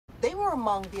They were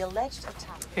among the alleged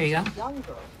attackers. Here you go. A young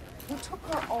girl who took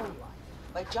her own life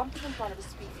by jumping in front of a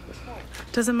speeding train.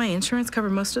 Doesn't my insurance cover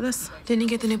most of this? Didn't you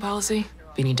get the new policy?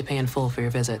 You need to pay in full for your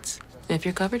visits. If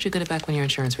you're covered, you get it back when your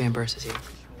insurance reimburses you.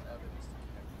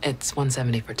 It's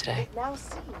 $170 for today. It now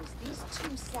seems these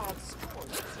two sad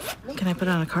stories may Can I put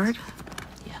on a card?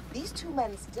 Yeah. These two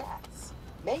men's deaths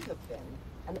may have been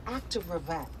an act of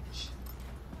revenge.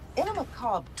 In a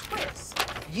macabre twist,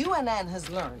 UNN has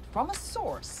learned from a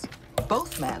source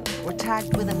both men were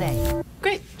tagged with a name.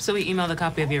 Great. So we emailed a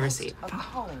copy of your receipt. A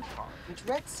calling card, which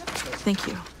read simply, Thank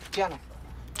you. Jennifer.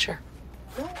 Sure.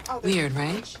 No other Weird,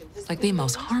 right? information has Like been the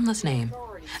most released harmless to the name.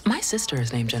 authorities. My sister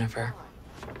is named Jennifer.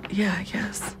 Yeah, I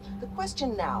guess. The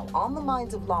question now on the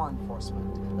minds of law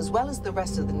enforcement, as well as the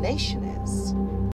rest of the nation, is